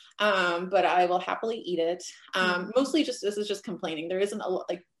meal. But I will happily eat it. Mostly this is just complaining. There isn't a lot,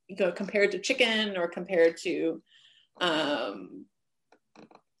 like, compared to chicken or compared to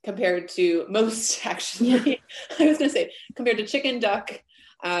most, actually. I was going to say, compared to chicken, duck,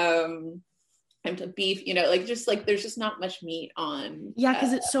 and to beef, there's just not much meat on. Yeah,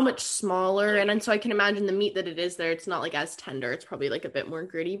 because it's so much smaller, and so I can imagine the meat that it is there, it's not like as tender. It's probably like a bit more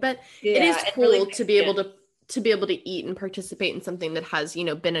gritty, but it is cool really to be able to eat and participate in something that has,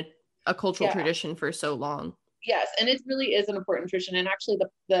 been a cultural tradition for so long. Yes, and it really is an important tradition. And actually,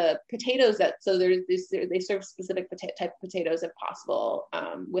 the potatoes they serve specific type of potatoes if possible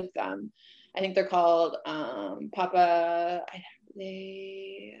with them. I think they're called papa. I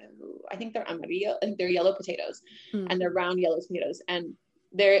think they're amarillo. I think they're yellow potatoes, and they're round yellow potatoes. And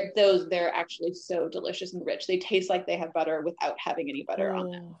they're actually so delicious and rich. They taste like they have butter without having any butter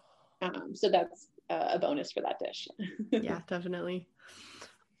on them. So that's a bonus for that dish. Yeah, definitely.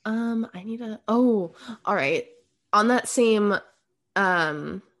 All right. On that same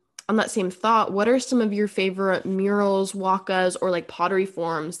thought, what are some of your favorite murals, wakas, or like pottery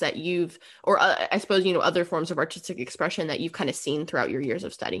forms that I suppose, other forms of artistic expression that you've kind of seen throughout your years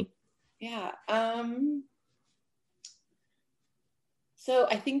of study? Yeah. So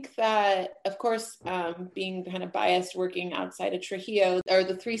I think that, of course, being kind of biased working outside of Trujillo,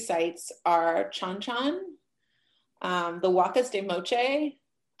 the three sites are Chan Chan, the Huacas de Moche,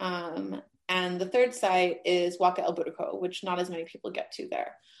 and the third site is Huaca El Burco, which not as many people get to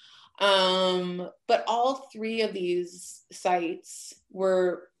there. But all three of these sites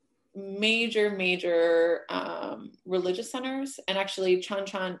were major religious centers. And actually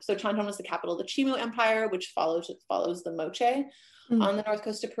Chanchan was the capital of the Chimu Empire, which follows the Moche on the north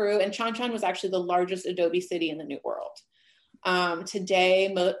coast of Peru. And Chanchan was actually the largest adobe city in the New World.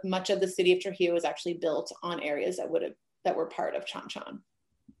 Today, much of the city of Trujillo is actually built on areas that were part of Chanchan.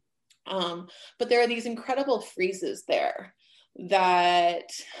 But there are these incredible friezes there that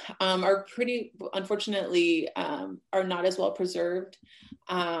are pretty, unfortunately, are not as well preserved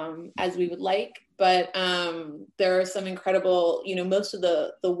as we would like. But there are some incredible, most of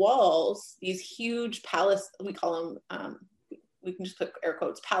the walls, these huge palace, we call them, we can just put air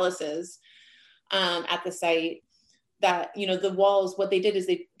quotes, palaces at the site. That, the walls, what they did is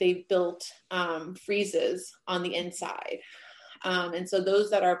they built friezes on the inside. And so those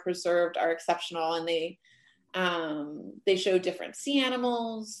that are preserved are exceptional, and they show different sea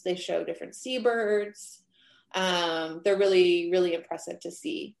animals, they show different seabirds. They're really, really impressive to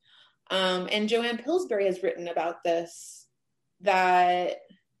see. And Joanne Pillsbury has written about this, that,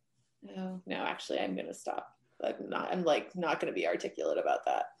 no, actually, I'm going to stop. I'm not going to be articulate about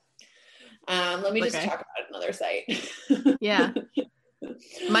that. Let me just talk about another site. Yeah.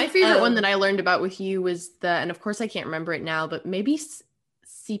 My favorite one that I learned about with you was and of course I can't remember it now, but maybe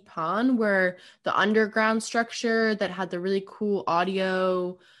Sipan, where the underground structure that had the really cool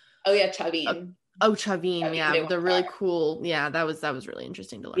audio. Oh yeah, Chavin. Chavin, yeah, the really cool. Yeah, that was really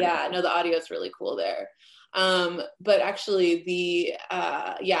interesting to learn. Yeah, no, the audio is really cool there. But actually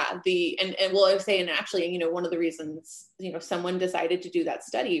I was saying, actually, one of the reasons, someone decided to do that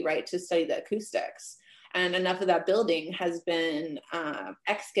study, right, to study the acoustics, and enough of that building has been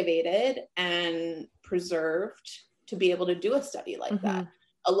excavated and preserved to be able to do a study like that.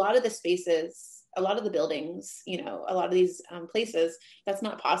 A lot of the spaces, a lot of the buildings, a lot of these places, that's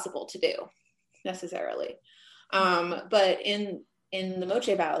not possible to do necessarily. But in the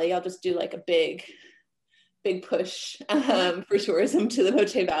Moche Valley, I'll just do like a big push for tourism to the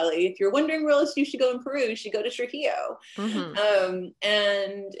Moche Valley. If you're wondering where else you should go in Peru, you should go to Trujillo,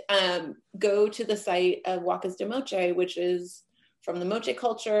 and go to the site of Huacas de Moche, which is from the Moche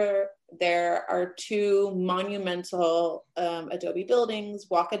culture. There are two monumental adobe buildings,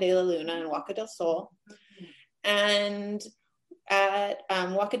 Huaca de la Luna and Huaca del Sol. And at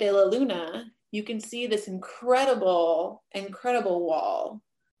Huaca de la Luna, you can see this incredible wall.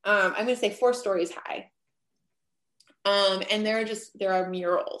 I'm going to say 4 stories high. And there are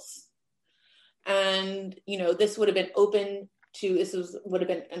murals, and this would have been open to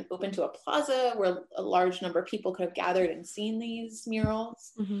a plaza where a large number of people could have gathered and seen these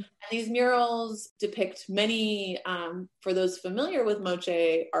murals. And these murals depict many, for those familiar with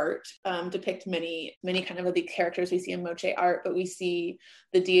Moche art, depict many kind of the characters we see in Moche art. But we see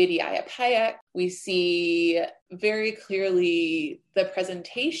the deity Ayapayac. We see very clearly the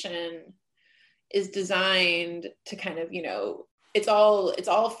presentation is designed to kind of, it's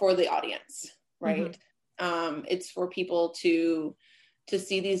all for the audience, right? It's for people to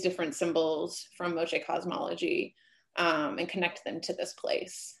see these different symbols from Moche cosmology and connect them to this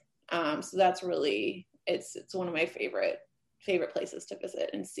place. So that's really, it's one of my favorite places to visit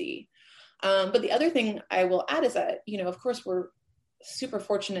and see. But the other thing I will add is that, of course, we're super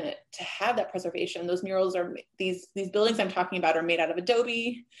fortunate to have that preservation. Those murals are, these buildings I'm talking about are made out of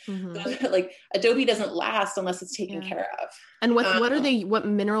adobe. Like adobe doesn't last unless it's taken care of. And what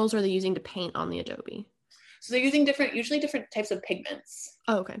minerals are they using to paint on the adobe? So they're using usually different types of pigments.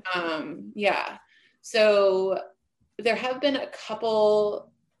 Oh, okay. Yeah. So there have been a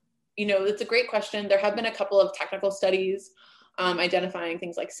couple, it's a great question. There have been a couple of technical studies identifying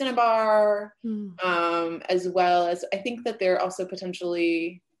things like cinnabar, as well as, I think that there are also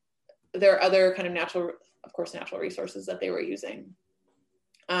potentially, there are other kind of natural resources that they were using.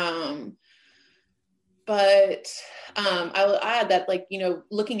 But I will add that,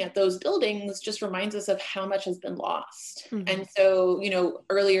 looking at those buildings just reminds us of how much has been lost. And so,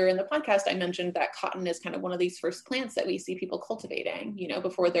 earlier in the podcast, I mentioned that cotton is kind of one of these first plants that we see people cultivating,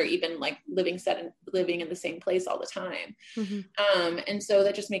 before they're even living in the same place all the time. And so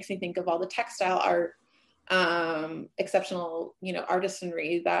that just makes me think of all the textile art, exceptional,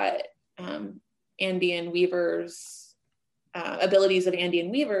 artisanry that Andean weavers, abilities of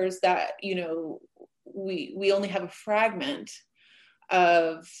Andean weavers that, we only have a fragment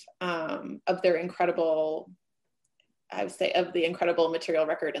of their incredible, I would say, of the incredible material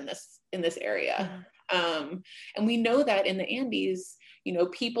record in this area. And we know that in the Andes,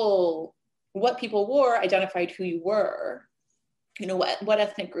 what people wore identified who you were, what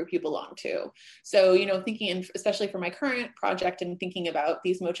ethnic group you belong to. So, thinking, especially for my current project and thinking about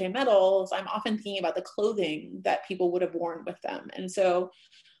these Moche medals, I'm often thinking about the clothing that people would have worn with them. And so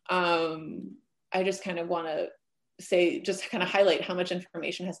I just kind of want to say, just kind of highlight how much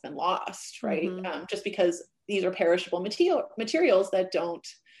information has been lost, right? Just because these are perishable materials that don't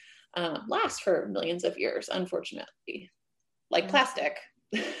last for millions of years, unfortunately, like plastic.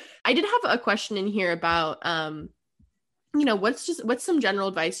 I did have a question in here about, what's some general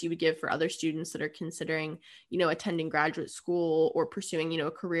advice you would give for other students that are considering, attending graduate school or pursuing,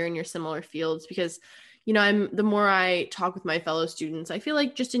 a career in your similar fields? Because, the more I talk with my fellow students, I feel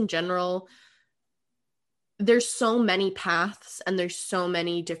like just in general, there's so many paths and there's so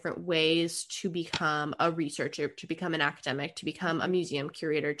many different ways to become a researcher, to become an academic, to become a museum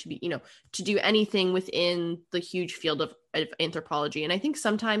curator, to be, to do anything within the huge field of anthropology. And I think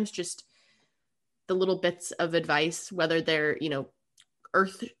sometimes just the little bits of advice, whether they're,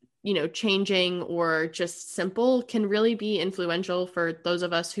 earth, changing or just simple, can really be influential for those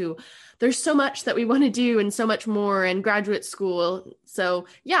of us who there's so much that we want to do and so much more in graduate school. So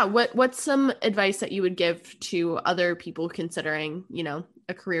yeah, what's some advice that you would give to other people considering,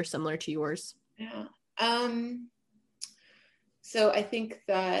 a career similar to yours? Yeah. So I think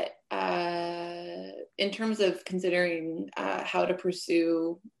that in terms of considering how to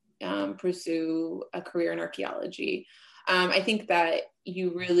pursue a career in archaeology, I think that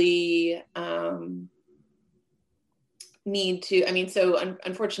you really need to, so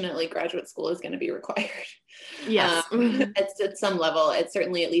unfortunately graduate school is going to be required. Yes. At some level, it's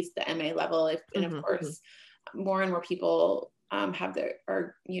certainly at least the MA level. And of course, more and more people are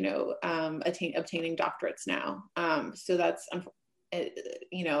obtaining doctorates now. So that's,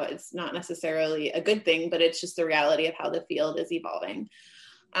 it's not necessarily a good thing, but it's just the reality of how the field is evolving.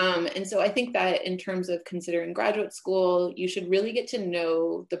 And so I think that in terms of considering graduate school, you should really get to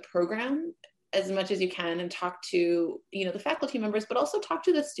know the program as much as you can and talk to, the faculty members, but also talk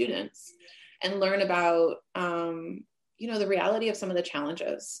to the students and learn about, the reality of some of the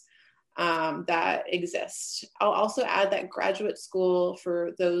challenges that exist. I'll also add that graduate school,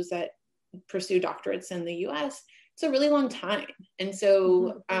 for those that pursue doctorates in the US, it's a really long time. And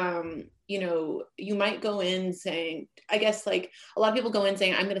so, you might go in saying, I guess like a lot of people go in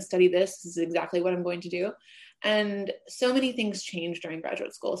saying, I'm going to study this. This is exactly what I'm going to do. And so many things change during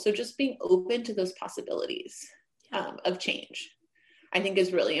graduate school. So just being open to those possibilities of change, I think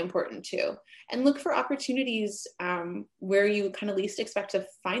is really important too. And look for opportunities where you kind of least expect to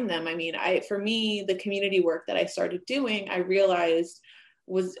find them. For me, the community work that I started doing, I realized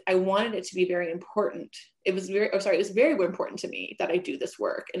I wanted it to be very important. It was very important to me that I do this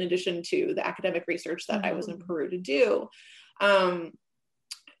work in addition to the academic research that I was in Peru to do.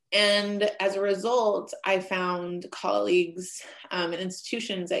 And as a result, I found colleagues and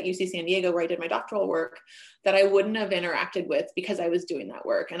institutions at UC San Diego, where I did my doctoral work, that I wouldn't have interacted with because I was doing that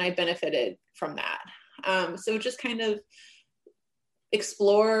work, and I benefited from that. So just kind of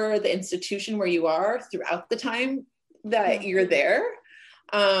explore the institution where you are throughout the time that you're there.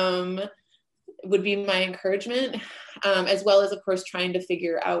 Would be my encouragement, as well as, of course, trying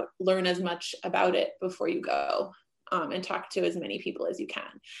to learn as much about it before you go, and talk to as many people as you can.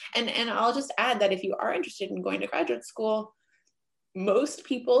 And I'll just add that if you are interested in going to graduate school, most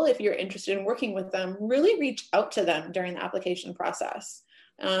people, if you're interested in working with them, really reach out to them during the application process.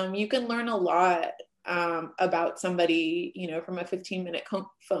 You can learn a lot about somebody, from a 15-minute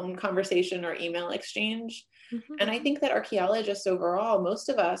phone conversation or email exchange. And I think that archaeologists overall, most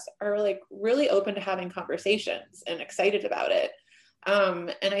of us are like really open to having conversations and excited about it.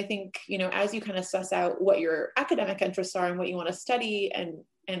 And I think, as you kind of suss out what your academic interests are and what you want to study and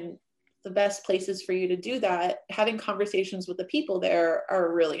the best places for you to do that, having conversations with the people there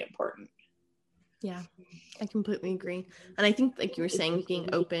are really important. Yeah, I completely agree. And I think, like you were saying,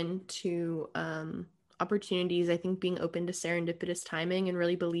 being open to opportunities, I think being open to serendipitous timing and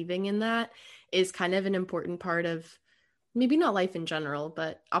really believing in that is kind of an important part of maybe not life in general,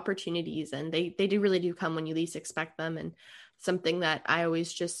 but opportunities. And they really do come when you least expect them. And something that I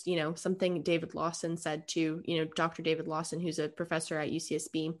always just, something David Lawson said to, Dr. David Lawson, who's a professor at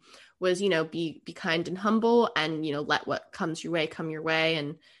UCSB, was, be kind and humble and, let what comes your way come your way,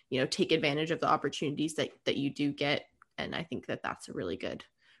 and, take advantage of the opportunities that you do get. And I think that that's a really good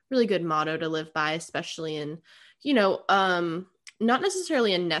motto to live by, especially in, not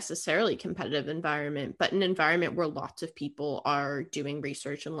necessarily a necessarily competitive environment, but an environment where lots of people are doing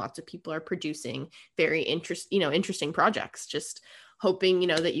research and lots of people are producing very interesting projects. Just hoping,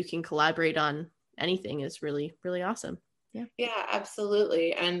 that you can collaborate on anything is really, really awesome. Yeah,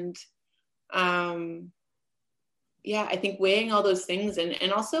 absolutely. And I think weighing all those things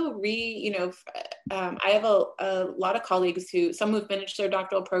and also I have a lot of colleagues some who've finished their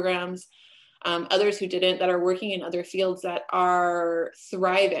doctoral programs others who didn't, that are working in other fields that are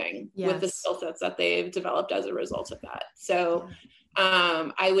thriving with the Yes. skill sets that they've developed as a result of that. So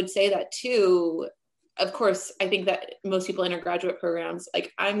I would say that too. Of course, I think that most people in undergraduate programs,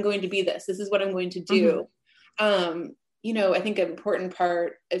 like, I'm going to be this is what I'm going to do. You know, I think an important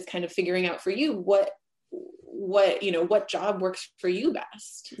part is kind of figuring out for you what job works for you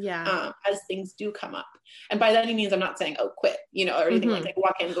best. As things do come up. And by that means, I'm not saying, oh, quit, you know, or anything like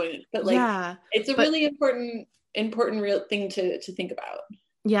walk in going in, but like, it's a really important real thing to think about.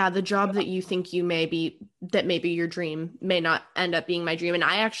 Yeah, the job that you think maybe your dream may not end up being my dream. And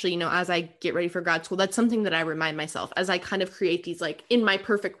I actually, you know, as I get ready for grad school, that's something that I remind myself as I kind of create these, like, in my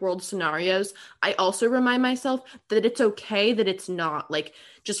perfect world scenarios. I also remind myself that it's okay that it's not, like,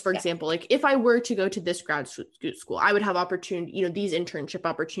 just for example, like, if I were to go to this grad school, I would have opportunity, you know, these internship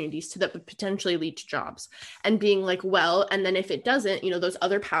opportunities that would potentially lead to jobs, and being like, well, and then if it doesn't, you know, those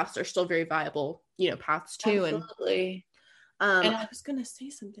other paths are still very viable, you know, paths too. Absolutely. And I was going to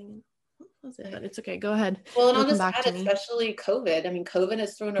say something. What was it? But it's okay. Go ahead. Well, and I'll just add, especially COVID. I mean, COVID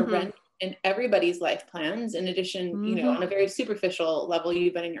has thrown a wrench in everybody's life plans. In addition, you know, on a very superficial level,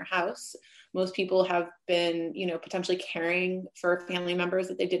 you've been in your house. Most people have been, you know, potentially caring for family members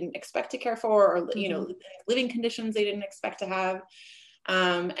that they didn't expect to care for, or, you know, living conditions they didn't expect to have.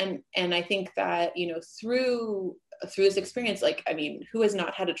 And I think that, you know, through this experience, like, I mean, who has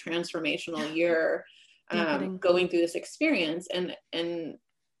not had a transformational year going through this experience? And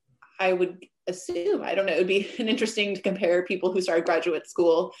I would assume, I don't know, it would be interesting to compare people who started graduate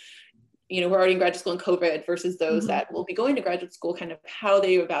school, you know, who are already in graduate school in COVID versus those that will be going to graduate school, kind of how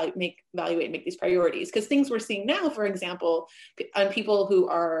they evaluate, make these priorities. Because things we're seeing now, for example, on people who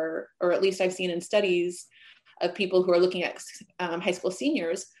are, or at least I've seen in studies of people who are looking at high school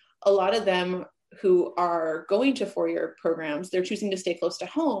seniors, a lot of them who are going to four-year programs, they're choosing to stay close to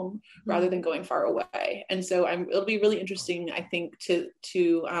home rather than going far away. And so it'll be really interesting, I think,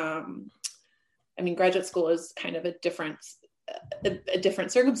 I mean, graduate school is kind of a different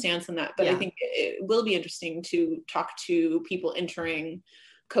circumstance than that, but I think it will be interesting to talk to people entering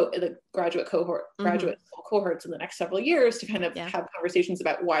the graduate school cohorts in the next several years to kind of have conversations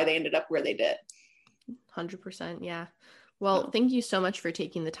about why they ended up where they did. 100%. Yeah. Well, thank you so much for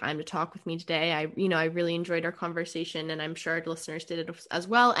taking the time to talk with me today. I really enjoyed our conversation, and I'm sure our listeners did it as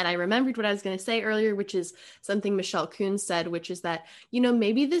well. And I remembered what I was going to say earlier, which is something Michelle Kuhn said, which is that, you know,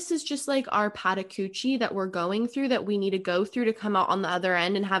 maybe this is just like our Patakuchi that we're going through, that we need to go through to come out on the other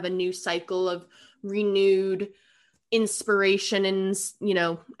end and have a new cycle of renewed inspiration and, you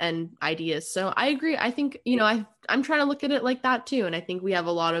know, and ideas. So I agree. I think, you know, I'm trying to look at it like that too. And I think we have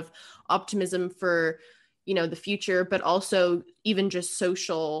a lot of optimism for, you know, the future, but also even just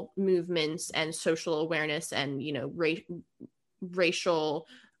social movements and social awareness and, you know, racial,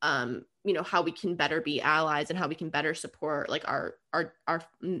 you know, how we can better be allies and how we can better support like our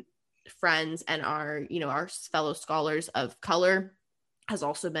friends and our, you know, our fellow scholars of color has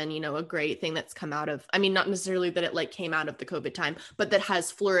also been, you know, a great thing that's come out of, I mean, not necessarily that it like came out of the COVID time, but that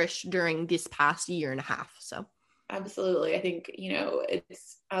has flourished during this past year and a half. So absolutely. I think, you know,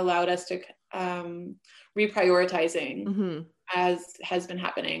 it's allowed us to reprioritizing as has been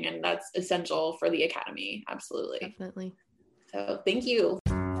happening. And that's essential for the academy. Absolutely. Definitely. So thank you.